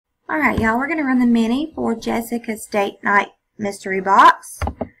Alright, y'all, we're going to run the mini for Jessica's Date Night Mystery Box.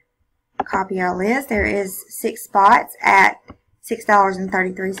 Copy our list. There is 6 spots at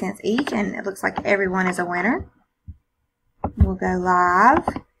 $6.33 each, and it looks like everyone is a winner. We'll go live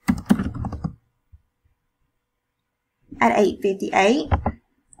at 8:58.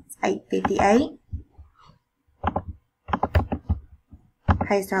 It's 8:58.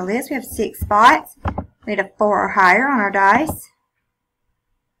 Paste our list. We have 6 spots. We need a 4 or higher on our dice.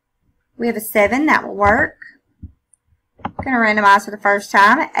 We have a 7. That will work. I'm going to randomize for the first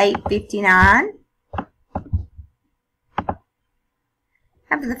time at 8:59.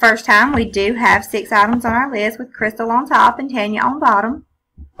 After the first time, we do have 6 items on our list with Crystal on top and Tanya on bottom.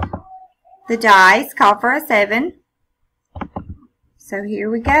 The dice call for a 7. So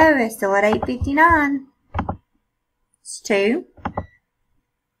here we go. It's still at 8:59. It's 2,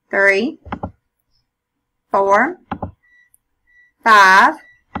 3, 4, 5,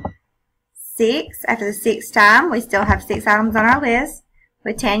 6. After the 6th time, we still have 6 items on our list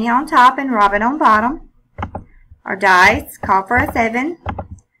with Tanya on top and Robin on bottom. Our dice call for a 7.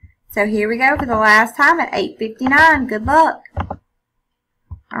 So here we go for the last time at 8:59. Good luck.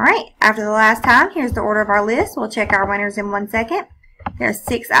 Alright, after the last time, here's the order of our list. We'll check our winners in 1 second. There are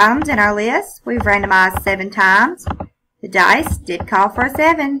 6 items in our list. We've randomized 7 times. The dice did call for a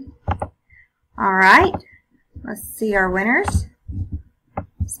 7. Alright, let's see our winners.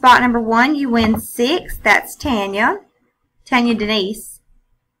 Spot number 1, you win 6. That's Tanya. Tanya Denise.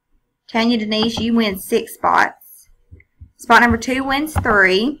 Tanya Denise, you win 6 spots. Spot number 2 wins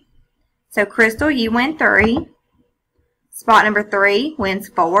 3. So Crystal, you win 3. Spot number 3 wins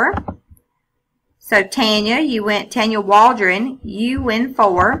 4. So Tanya, Tanya Waldron, you win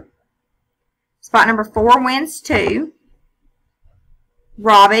 4. Spot number 4 wins 2.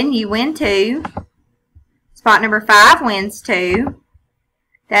 Robin, you win 2. Spot number 5 wins 2.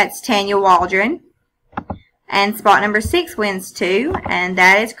 That's Tanya Waldron. And spot number 6 wins 2. And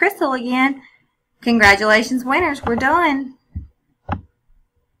that is Crystal again. Congratulations, winners. We're done.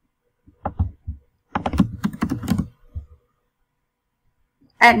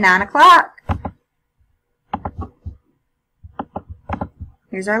 At 9 o'clock.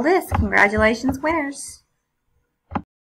 Here's our list. Congratulations, winners.